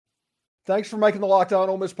Thanks for making the Locked On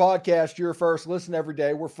Ole Miss podcast your first listen every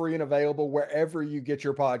day. We're free and available wherever you get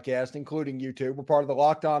your podcast, including YouTube. We're part of the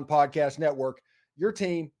Locked On Podcast Network, your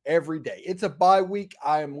team every day. It's a bye week.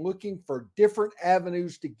 I am looking for different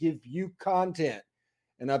avenues to give you content,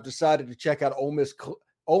 and I've decided to check out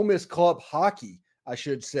Ole Miss Club Hockey, I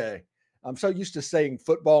should say. I'm so used to saying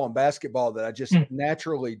football and basketball that I just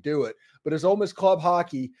naturally do it. But as Ole Miss Club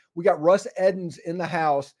Hockey, we got Russ Eddins in the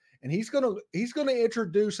house, and he's gonna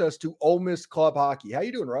introduce us to Ole Miss Club Hockey. How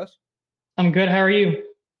you doing, Russ? I'm good. How are you?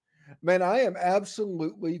 Man, I am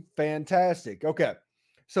absolutely fantastic. Okay,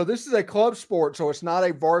 so this is a club sport, so it's not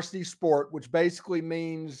a varsity sport, which basically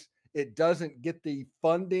means it doesn't get the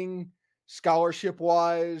funding scholarship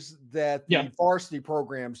wise that Yeah, the varsity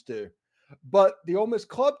programs do. But the Ole Miss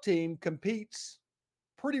club team competes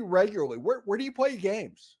pretty regularly. Where do you play your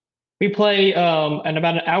games? we play in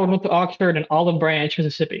about an hour north of Oxford in Olive Branch,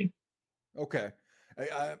 Mississippi. Okay,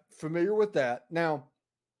 I'm familiar with that. Now,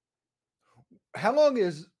 how long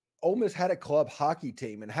has Ole Miss had a club hockey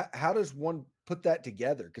team, and how does one put that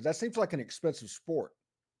together? Because that seems like an expensive sport.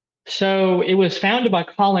 So it was founded by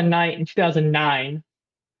Colin Knight in 2009.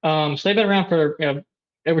 So they've been around for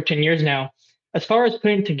over 10 years now. As far as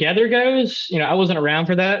putting it together goes, I wasn't around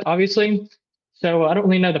for that, obviously. So I don't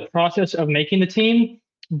really know the process of making the team.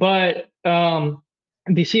 But the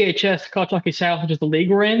CHS, College Hockey South, which is the league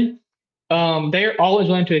we're in, they're always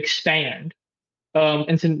willing to expand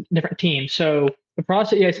into different teams. So the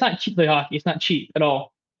process, yeah, it's not cheap to play hockey. It's not cheap at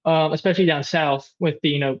all, especially down south with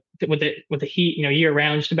the with the heat, year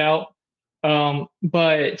round just about.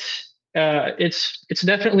 But it's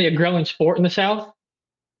definitely a growing sport in the south.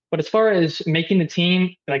 But as far as making the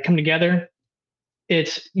team like come together,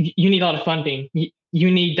 you need a lot of funding. You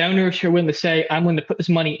need donors who are willing to say, "I'm willing to put this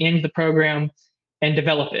money into the program and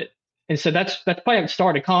develop it." And so that's probably how it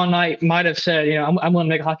started. Colin Knight might have said, I'm willing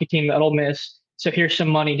to make a hockey team at Ole Miss, so here's some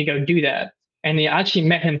money to go do that. And I actually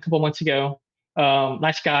met him a couple months ago.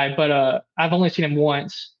 Nice guy, but I've only seen him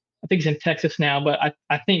once. I think he's in Texas now, but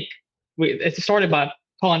I think it started by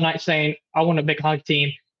Colin Knight saying, "I want to make a hockey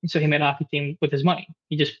team," and so he made a hockey team with his money.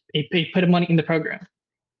 He put money in the program.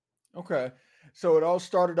 Okay. So it all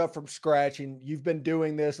started up from scratch, and you've been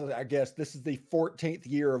doing this. I guess this is the 14th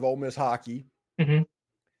year of Ole Miss hockey. hmm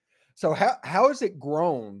So how has it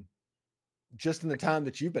grown just in the time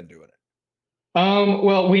that you've been doing it?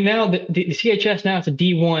 Well, we now the CHS now it's a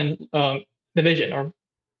D1 division, or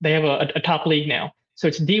they have a top league now. So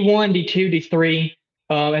it's D1, D2, D3,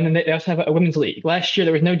 and then they also have a women's league. Last year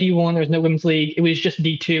there was no D1, there was no women's league. It was just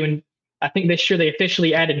D2, and I think this year they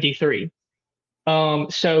officially added D3.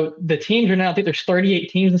 So the teams are now, I think there's 38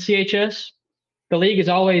 teams in CHS. The league is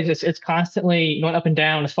always it's constantly going up and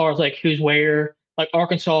down as far as like who's where. Like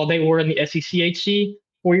Arkansas, they were in the SECHC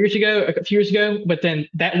 4 years ago, a few years ago, but then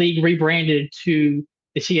that league rebranded to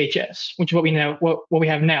the CHS, which is what we know what we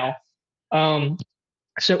have now. Um,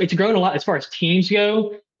 so it's grown a lot as far as teams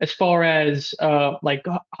go. As far as like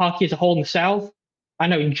hockey as a whole in the South, I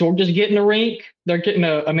know Georgia's getting a rink. They're getting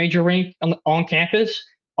a major rink on campus.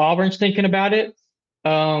 Auburn's thinking about it,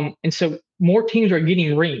 and so more teams are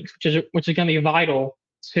getting rinks, which is going to be vital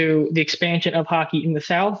to the expansion of hockey in the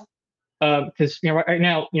South. Because right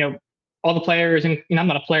now, all the players, and I'm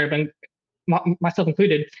not a player, but myself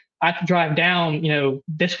included, I have to drive down,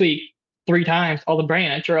 this week 3 times all the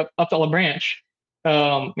branch or up to all the branch.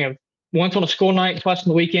 Once on a school night, twice on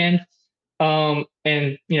the weekend,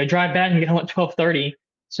 and drive back and get home at 12:30.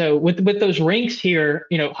 So with those rinks here,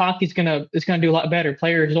 hockey's gonna do a lot better.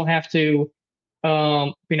 Players don't have to,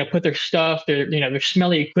 put their stuff, their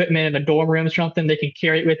smelly equipment in the dorm room or something. They can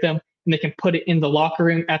carry it with them and they can put it in the locker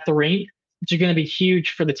room at the rink, which is going to be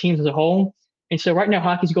huge for the teams as a whole. And so right now,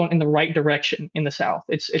 hockey's going in the right direction in the South.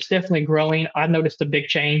 It's definitely growing. I've noticed a big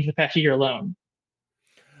change the past year alone.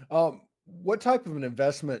 What type of an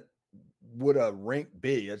investment would a rink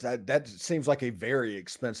be? That seems like a very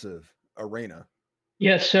expensive arena.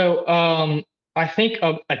 Yeah, so I think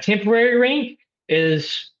a temporary rink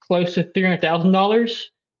is close to $300,000,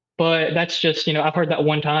 but that's just I've heard that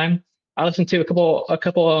one time. I listened to a couple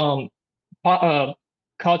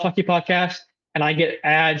college hockey podcasts, and I get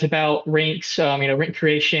ads about rinks, rink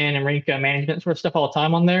creation and rink management sort of stuff all the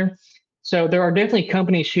time on there. So there are definitely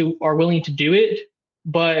companies who are willing to do it,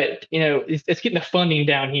 but it's getting the funding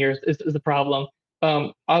down here is the problem.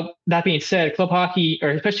 That being said, club hockey, or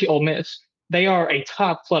especially Ole Miss, they are a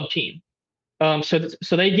top club team. So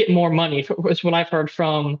they get more money. It's what I've heard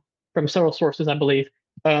from several sources, I believe.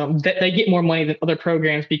 That they get more money than other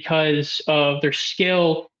programs because of their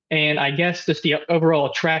skill and I guess just the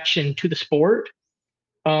overall attraction to the sport.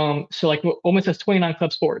 So like Ole Miss has 29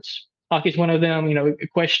 club sports. Hockey's one of them.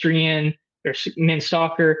 Equestrian, there's men's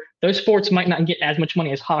soccer. Those sports might not get as much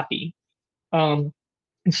money as hockey. Um,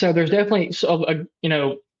 and so there's definitely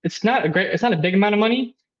it's not a big amount of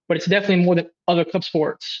money, but it's definitely more than other club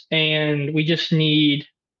sports. And we just need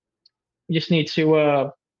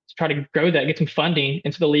to try to grow that, get some funding,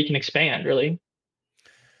 and so the league can expand. Really.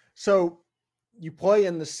 So you play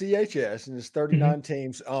in the CHS and it's Mhm. 39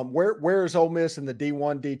 teams. Where is Ole Miss in the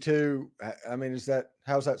D1, D2? I mean,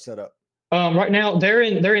 how's that set up? Right now they're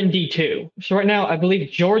in D2. So right now I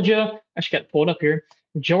believe Georgia. I should get pulled up here.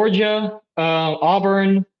 Georgia,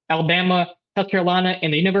 Auburn, Alabama, South Carolina,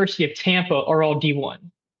 and the University of Tampa are all D1.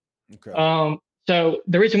 Okay. Um, so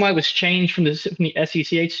the reason why it was changed from the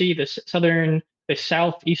SECHC, the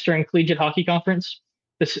Southeastern Collegiate Hockey Conference,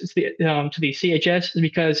 to the CHS is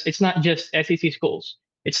because it's not just SEC schools.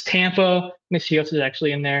 It's Tampa. Let me see who else is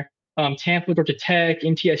actually in there. Tampa, Georgia Tech,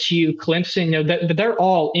 MTSU, Clemson. They're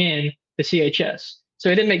all in the CHS. So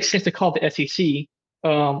it didn't make sense to call it the SEC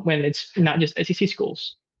when it's not just SEC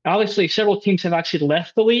schools. Obviously, several teams have actually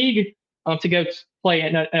left the league to go play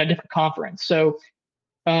in a different conference. So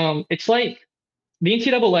it's like the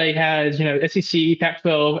NCAA has, SEC,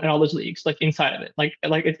 Pac-12, and all those leagues like inside of it.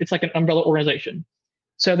 It's like an umbrella organization.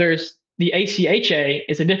 So there's the ACHA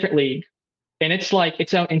is a different league, and it's like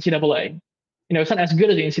its own NCAA. It's not as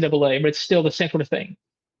good as the NCAA, but it's still the same sort of thing.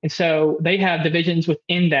 And so they have divisions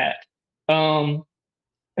within that. Um,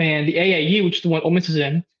 and the AAU, which is the one Ole Miss is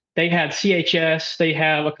in, they have CHS. They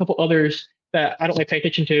have a couple others that I don't really pay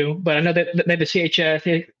attention to, but I know that they have the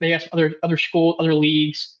CHS. They have other school, other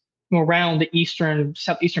leagues from around the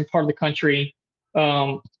southeastern part of the country.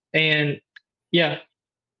 And yeah,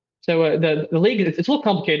 so the league it's a little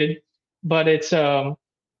complicated, but it's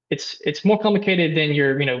more complicated than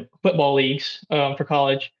your football leagues for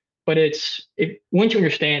college. But once you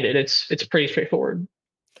understand it, it's pretty straightforward.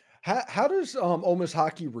 How does Ole Miss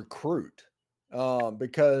hockey recruit?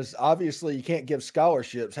 Because obviously you can't give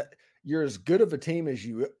scholarships. You're as good of a team as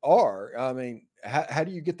you are. I mean, how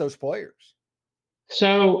do you get those players?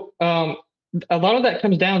 So a lot of that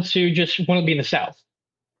comes down to just want to be in the South.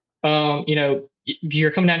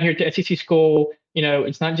 You're coming down here to SEC school.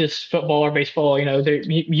 It's not just football or baseball.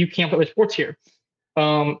 You can't play sports here.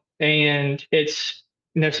 And it's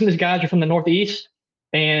some of these guys are from the Northeast,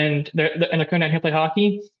 and they're coming down here to play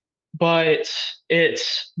hockey. But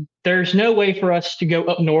there's no way for us to go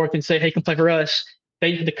up north and say, "Hey, come play for us."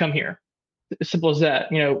 They have to come here. As simple as that.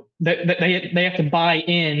 They have to buy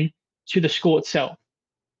in to the school itself.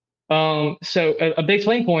 So a big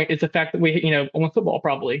selling point is the fact that we, on football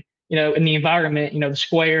probably, in the environment, the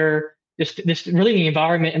square, just really the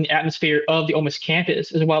environment and the atmosphere of the Ole Miss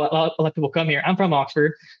campus is why a lot of people come here. I'm from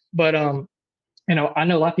Oxford, but I know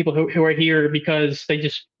a lot of people who are here because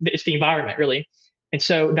it's the environment really. And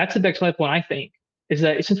so that's the big selling point I think is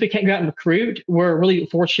that since we can't go out and recruit, we're really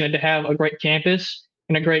fortunate to have a great campus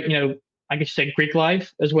and a great, I guess you say Greek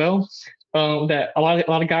life as well. That a lot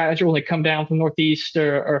of guys are willing to come down from Northeast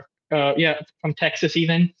or from Texas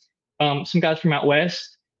even, some guys from out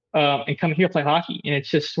west, and come here to play hockey. And it's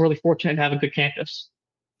just really fortunate to have a good campus.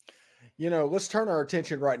 Let's turn our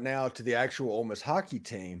attention right now to the actual Ole Miss hockey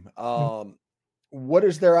team. Mhm. What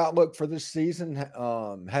is their outlook for this season?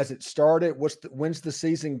 Has it started? When's the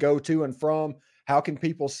season go to and from? How can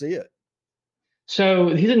people see it? So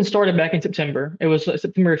the season started back in September. It was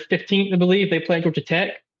September 15th, I believe. They played Georgia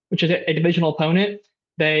Tech, which is a divisional opponent.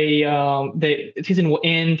 The season will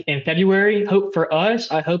end in February. Hope for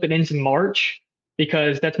us, I hope it ends in March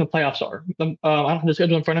because that's when the playoffs are. I don't have the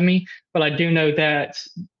schedule in front of me, but I do know that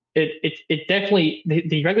it definitely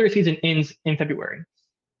the regular season ends in February.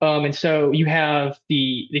 And so you have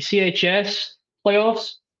the CHS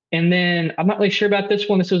playoffs, and then I'm not really sure about this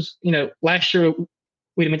one. This was last year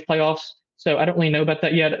we didn't make the playoffs, so I don't really know about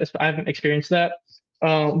that yet. I haven't experienced that.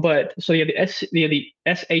 But so you have the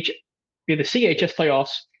CHS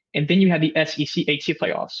playoffs, and then you have the SECHC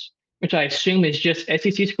playoffs, which I assume is just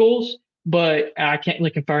SEC schools, but I can't really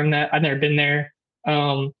confirm that. I've never been there.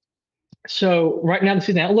 So right now the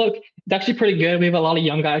season outlook it's actually pretty good. We have a lot of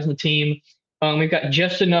young guys on the team. We've got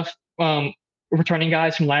just enough returning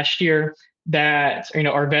guys from last year that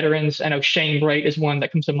are veterans. I know Shane Bright is one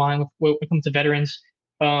that comes to mind when it comes to veterans.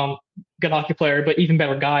 Good hockey player, but even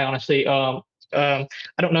better guy, honestly. I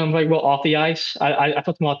don't know him very well off the ice. I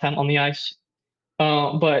talked to him all the time on the ice,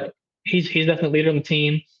 but he's definitely a leader on the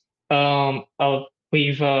team.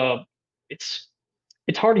 We've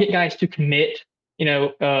it's hard to get guys to commit,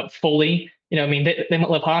 fully. I mean, they might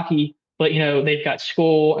love hockey, but they've got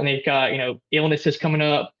school and they've got illnesses coming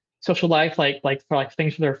up, social life, like for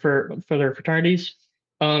things for their fraternities.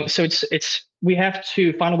 So we have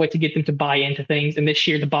to find a way to get them to buy into things. And this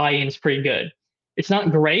year, the buy-in is pretty good. It's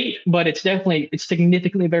not great, but it's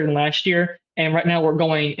significantly better than last year. And right now, we're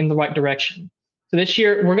going in the right direction. So this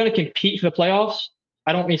year, we're going to compete for the playoffs.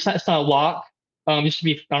 It's not a lock. Just to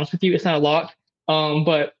be honest with you, it's not a lock.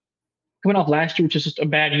 But coming off last year, which is just a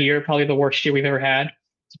bad year, probably the worst year we've ever had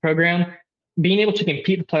as a program, being able to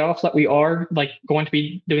compete in the playoffs like we are going to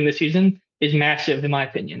be doing this season is massive, in my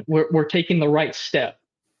opinion. We're taking the right step.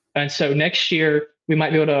 And so next year, we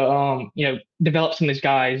might be able to, develop some of these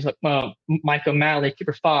guys like Mike O'Malley,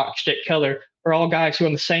 Cooper Fox, Jake Keller, are all guys who are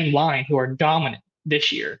on the same line who are dominant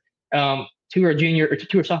this year. Two are junior, or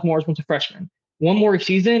two are sophomores, one's a freshman. One more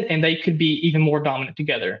season, and they could be even more dominant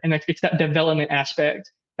together. And it's that development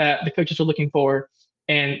aspect that the coaches are looking for.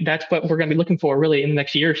 And that's what we're going to be looking for really in the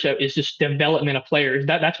next year or so, is just development of players.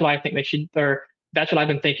 That's what I think they should, or that's what I've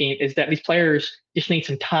been thinking, is that these players just need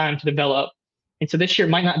some time to develop. And so this year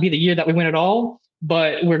might not be the year that we win it all,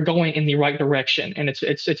 but we're going in the right direction. And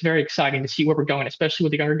it's very exciting to see where we're going, especially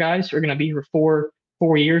with the younger guys who are going to be here for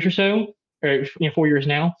 4 years or so, or 4 years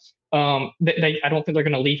now. I don't think they're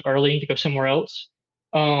going to leave early to go somewhere else.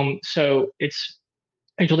 So it's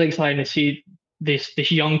really exciting to see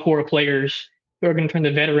this young core of players who are going to turn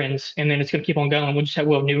to veterans, and then it's going to keep on going. We'll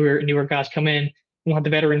have newer guys come in. We'll have the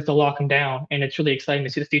veterans to lock them down, and it's really exciting to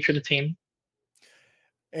see the future of the team.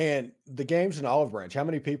 And the games in Olive Branch, how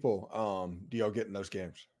many people do y'all get in those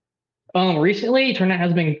games? Recently, turnout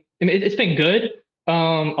has been, it's been good. A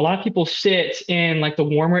lot of people sit in the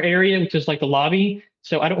warmer area, which is the lobby.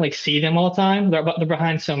 So I don't see them all the time. They're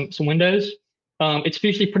behind some windows. It's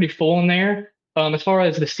usually pretty full in there. As far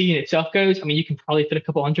as the seating itself goes, you can probably fit a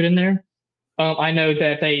couple hundred in there. I know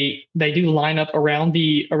that they do line up around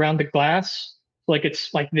the glass,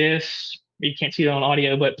 it's like this. You can't see it on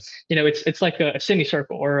audio, but it's like a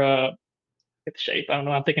semicircle or get the shape. I don't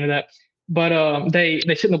know. I'm thinking of that. But they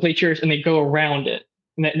sit in the bleachers and they go around it,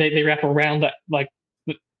 and they wrap around that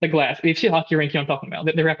the glass. If you see a hockey rink, you know what I'm talking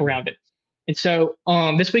about. They wrap around it. And so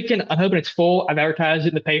this weekend, I'm hoping it's full. I've advertised it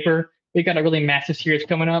in the paper. We've got a really massive series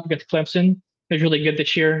coming up against Clemson. It's really good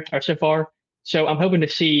this year or so far. So I'm hoping to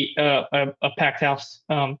see a packed house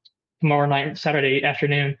tomorrow night, Saturday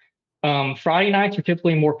afternoon. Friday nights are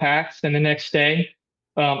typically more packed than the next day.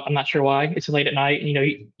 I'm not sure why. It's late at night.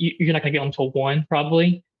 You're not going to get until 1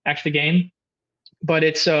 probably after the game. But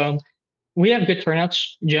it's we have good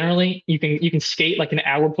turnouts generally. You can skate an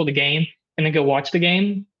hour before the game and then go watch the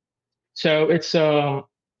game. So it's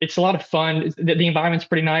a lot of fun. The environment's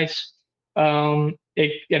pretty nice. You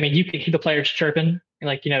can hear the players chirping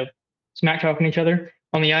and smack talking each other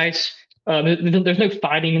on the ice. There's no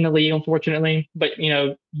fighting in the league, unfortunately, but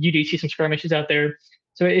you do see some skirmishes out there.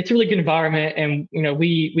 So it's a really good environment, and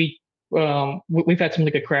we've had some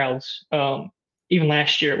really good crowds. Even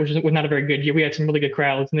last year, which was not a very good year, we had some really good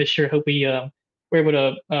crowds, and this year, I hope we're able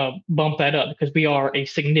to bump that up because we are a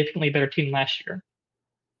significantly better team than last year.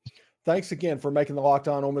 Thanks again for making the Locked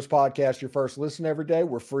On Ole Miss podcast your first listen every day.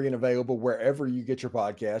 We're free and available wherever you get your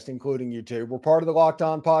podcast, including YouTube. We're part of the Locked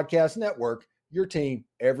On Podcast Network, your team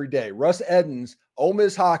every day. Russ Eddins, Ole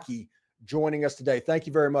Miss Hockey, joining us today. Thank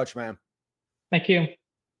you very much, man. Thank you.